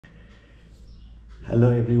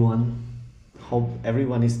Hello everyone. Hope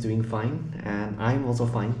everyone is doing fine and I'm also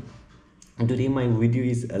fine. And today my video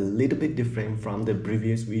is a little bit different from the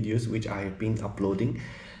previous videos which I have been uploading,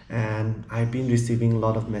 and I've been receiving a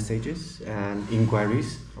lot of messages and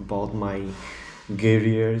inquiries about my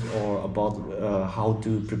careers or about how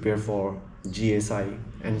to prepare for GSI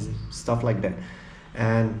and stuff like that.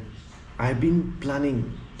 And I've been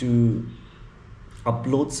planning to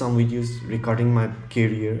upload some videos regarding my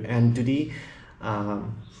career, and today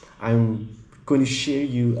um, I'm going to share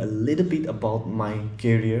you a little bit about my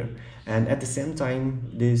career, and at the same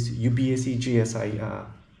time this UPSC GSI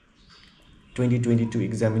 2022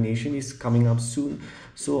 examination is coming up soon,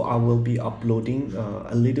 so I will be uploading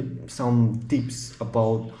some tips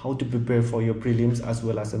about how to prepare for your prelims as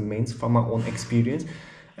well as the mains from my own experience.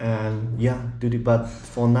 And yeah, but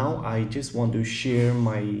for now I just want to share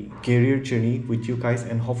my career journey with you guys,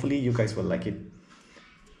 and hopefully you guys will like it.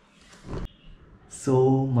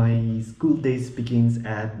 So my school days begins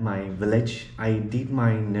at my village. I did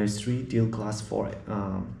my nursery till class 4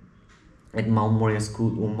 at Mount Moriah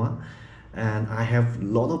School, Umma, and I have a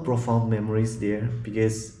lot of profound memories there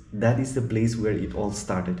because that is the place where it all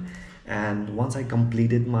started. And once I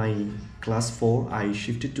completed my class 4, I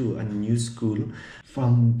shifted to a new school.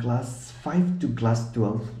 From class 5 to class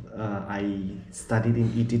 12, I studied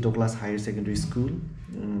in E.T. Douglas Higher Secondary School.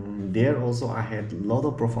 There also I had a lot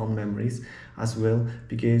of profound memories as well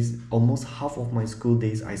because almost half of my school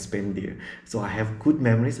days I spent there. So I have good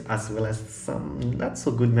memories as well as some not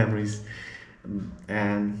so good memories.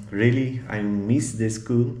 And really I miss the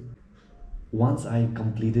school. Once I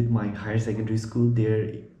completed my higher secondary school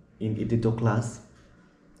there in E.T. Douglas,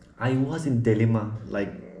 I was in dilemma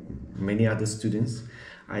like many other students.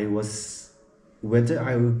 I was whether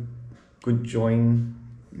could join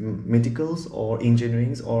medicals or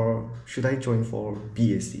engineerings, or should I join for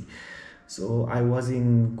BSc. So I was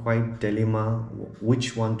in quite dilemma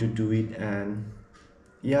which one to do it. And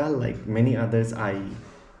yeah, like many others,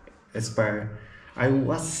 aspire I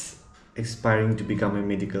was aspiring to become a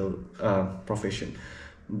medical profession,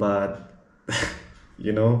 but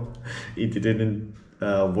you know, it didn't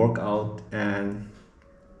work out, and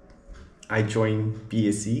I joined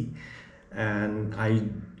BSc. And I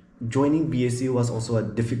joining BSc was also a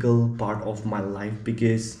difficult part of my life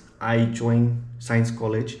because I joined science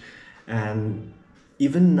college, and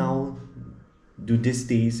even now to these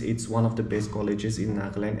days it's one of the best colleges in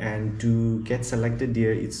Nagaland, and to get selected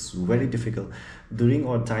there it's very difficult. During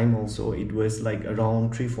our time also it was like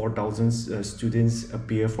around 3-4 thousand students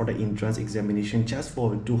appear for the entrance examination just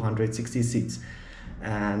for 260 seats,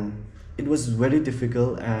 and it was very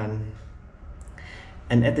difficult.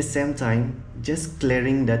 And at the same time just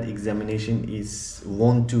clearing that examination is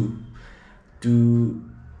want to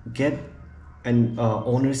get an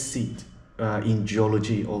honors seat in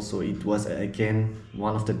geology also. It was again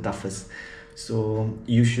one of the toughest, so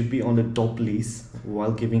you should be on the top list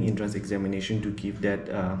while giving entrance examination to give that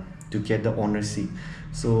to get the honors seat.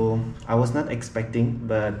 So I was not expecting,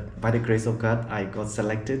 but by the grace of God I got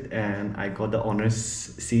selected and I got the honors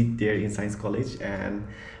seat there in science college. And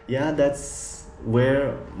yeah, that's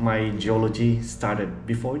where my geology started.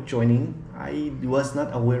 Before joining I was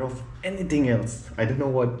not aware of anything else. I don't know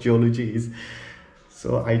what geology is,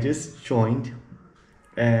 so I just joined.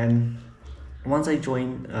 And once I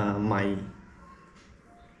joined my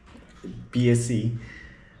BSc,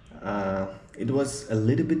 it was a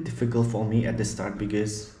little bit difficult for me at the start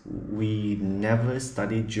because we never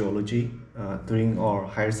studied geology during our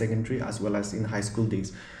higher secondary as well as in high school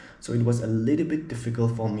days, so it was a little bit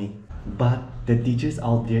difficult for me. But the teachers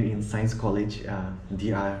out there in science college,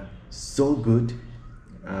 they are so good.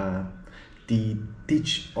 uh, they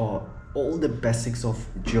teach all the basics of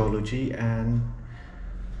geology, and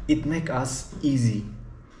it make us easy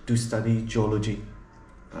to study geology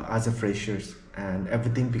as a freshers, and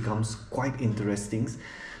everything becomes quite interesting.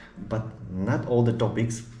 But not all the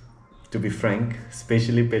topics, to be frank,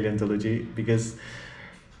 especially paleontology, because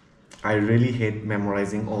I really hate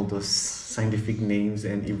memorizing all those scientific names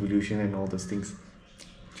and evolution and all those things.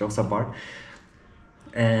 Jokes apart.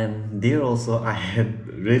 And there also I had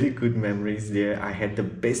really good memories there. I had the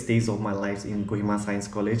best days of my life in Kohima Science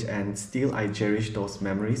College, and still I cherish those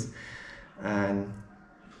memories. And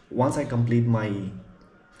once I complete my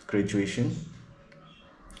graduation,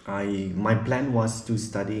 my plan was to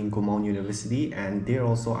study in Kumaun University, and there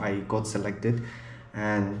also I got selected.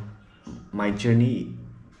 And my journey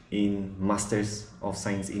in Masters of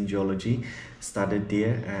Science in Geology started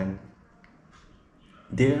there. And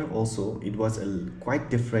there also it was quite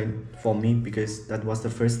different for me because that was the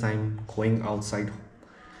first time going outside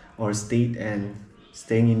our state and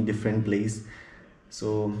staying in different place.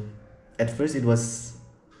 So at first it was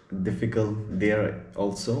difficult there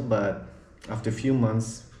also, but after a few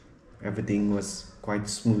months everything was quite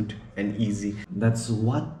smooth and easy. That's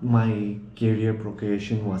what my career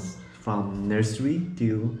progression was from nursery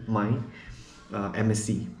till my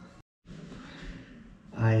MSc.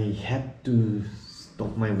 I had to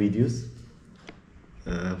stop my videos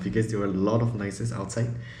because there were a lot of noises outside,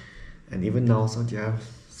 and even now so there are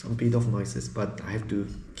some bit of noises, but I have to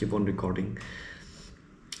keep on recording.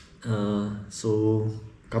 So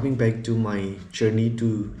coming back to my journey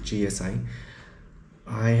to GSI,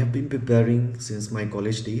 I have been preparing since my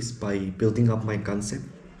college days by building up my concept.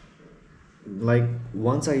 Like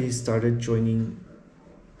once I started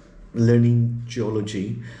learning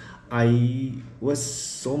geology, I was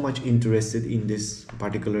so much interested in this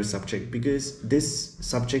particular subject because this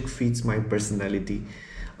subject fits my personality.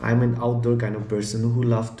 I'm an outdoor kind of person who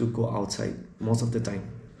loves to go outside most of the time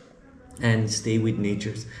and stay with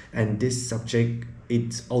natures, and this subject,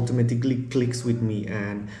 it automatically clicks with me,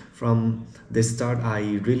 and from the start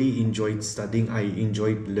I really enjoyed studying, I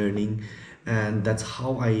enjoyed learning, and that's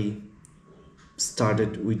how I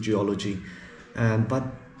started with geology. And but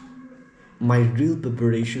my real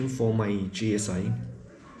preparation for my GSI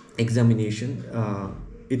examination,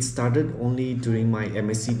 it started only during my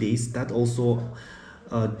MSc days, that also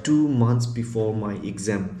 2 months before my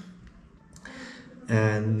exam.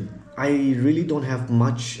 And I really don't have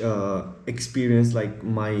much experience, like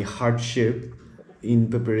my hardship in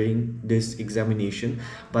preparing this examination,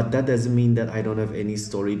 but that doesn't mean that I don't have any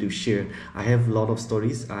story to share. I have a lot of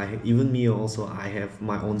stories. Even me also, I have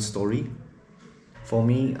my own story. For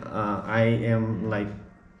me, I am like,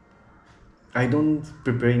 I don't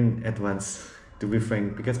prepare in advance, to be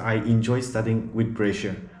frank, because I enjoy studying with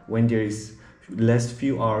pressure. When there is less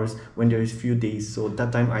few hours, when there is few days, so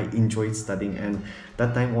that time I enjoyed studying, and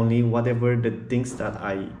that time only whatever the things that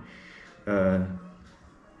uh,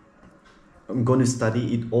 I'm going to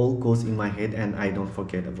study, it all goes in my head and I don't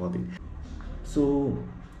forget about it. So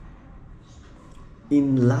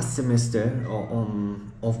in last semester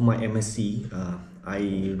of my MSc, I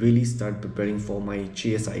really start preparing for my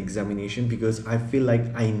GSI examination because I feel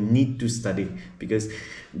like I need to study, because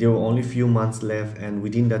there were only few months left, and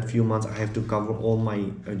within that few months I have to cover all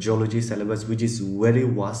my geology syllabus, which is very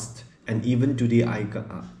vast. And even today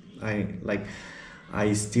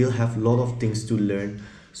I still have a lot of things to learn.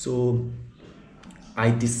 So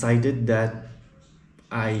I decided that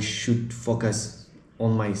I should focus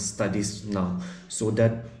on my studies now. So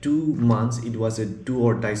that 2 months, it was a do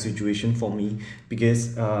or die situation for me,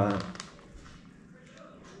 because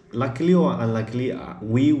luckily or unluckily,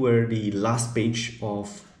 we were the last page of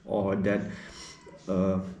or that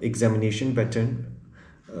examination pattern,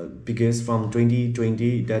 because from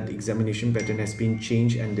 2020 that examination pattern has been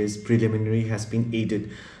changed and this preliminary has been added.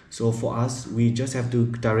 So for us, we just have to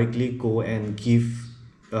directly go and give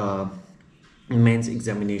uh, men's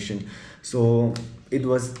examination. So it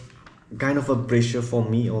was kind of a pressure for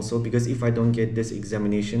me also, because if I don't get this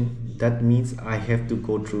examination, that means I have to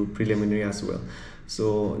go through preliminary as well.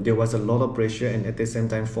 So there was a lot of pressure, and at the same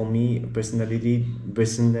time, for me personally,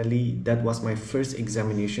 that was my first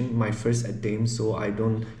examination, my first attempt, so I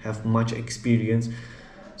don't have much experience.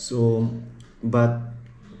 So but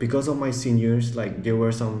because of my seniors, like there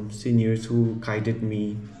were some seniors who guided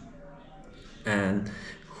me and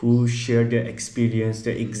who shared their experience,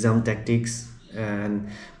 their exam tactics. And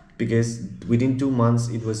because within 2 months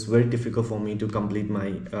it was very difficult for me to complete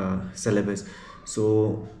my syllabus,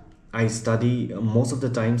 so I study most of the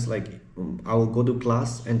times, like I will go to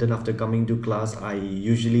class, and then after coming to class I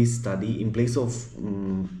usually study in place of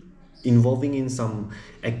involving in some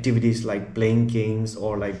activities like playing games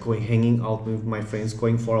or like going hanging out with my friends,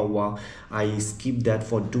 going for a walk. I skipped that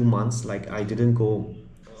for 2 months, like I didn't go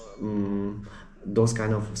those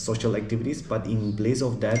kind of social activities, but in place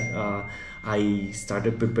of that, I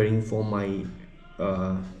started preparing for my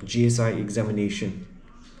GSI examination.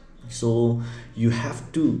 So you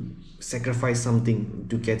have to sacrifice something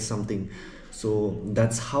to get something. So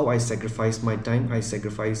that's how I sacrifice my time. I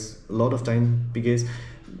sacrifice a lot of time, because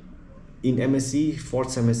in MSc fourth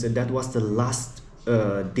semester, that was the last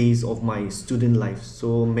days of my student life,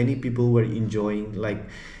 so many people were enjoying, like,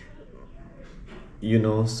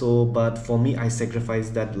 so but for me, I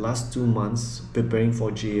sacrificed that last 2 months preparing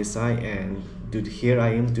for GSI, and dude, here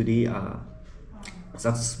I am today,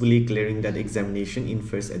 successfully clearing that examination in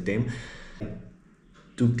first attempt.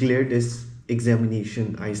 To clear this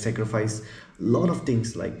examination, I sacrificed a lot of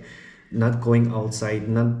things, like not going outside,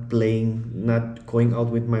 not playing, not going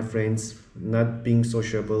out with my friends, not being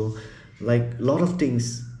sociable, like a lot of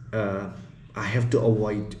things I have to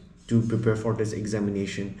avoid to prepare for this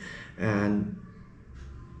examination. And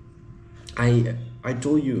I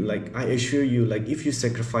told you, like, I assure you, like, if you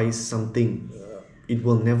sacrifice something, it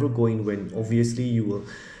will never go in vain. Obviously you will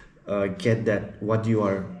get that what you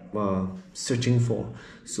are searching for.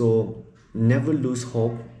 So never lose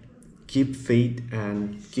hope, keep faith,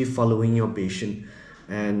 and keep following your passion,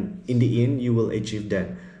 and in the end you will achieve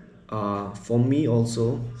that. For me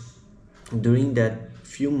also, during that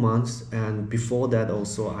few months and before that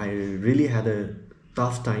also, I really had a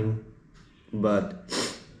tough time, but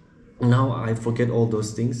now I forget all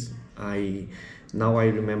those things. I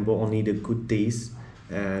remember only the good days.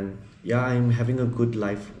 And yeah, I'm having a good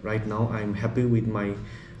life right now. I'm happy with my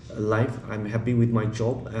life, I'm happy with my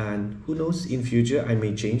job, and who knows, in future I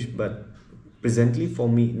may change, but presently for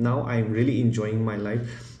me now I'm really enjoying my life,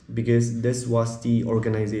 because this was the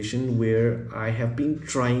organization where I have been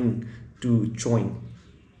trying to join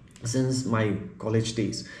since my college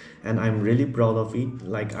days, and I'm really proud of it.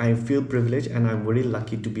 Like, I feel privileged and I'm very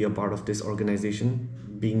lucky to be a part of this organization,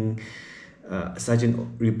 being such a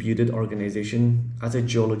reputed organization. As a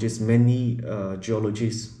geologist, many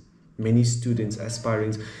geologists, many students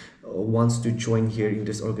aspiring wants to join here in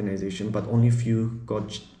this organization, but only few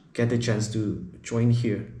get a chance to join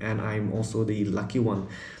here, and I'm also the lucky one.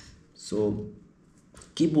 So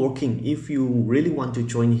keep working. If you really want to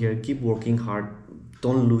join here, keep working hard,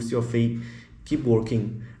 don't lose your faith, keep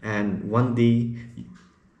working, and one day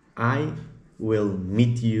I will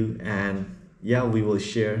meet you, and yeah, we will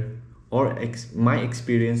share my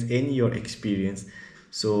experience and your experience.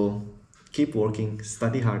 So keep working,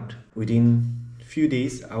 study hard. Within few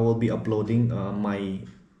days I will be uploading my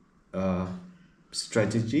uh,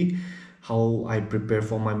 strategy, how I prepare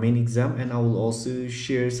for my main exam, and I will also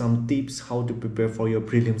share some tips how to prepare for your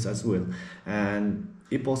prelims as well. And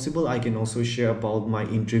if possible, I can also share about my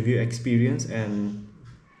interview experience and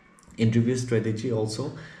interview strategy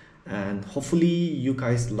also. And hopefully you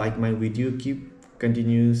guys like my video, keep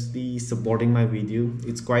continuously supporting my video.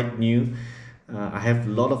 It's quite new, I have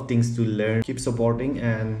a lot of things to learn. Keep supporting,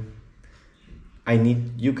 and I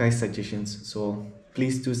need you guys suggestions, so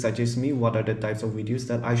please do suggest me what are the types of videos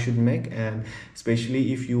that I should make. And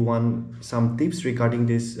especially if you want some tips regarding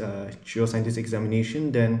this geoscientist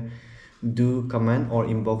examination, then do comment or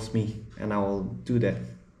inbox me and I will do that.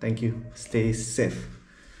 Thank you, stay safe.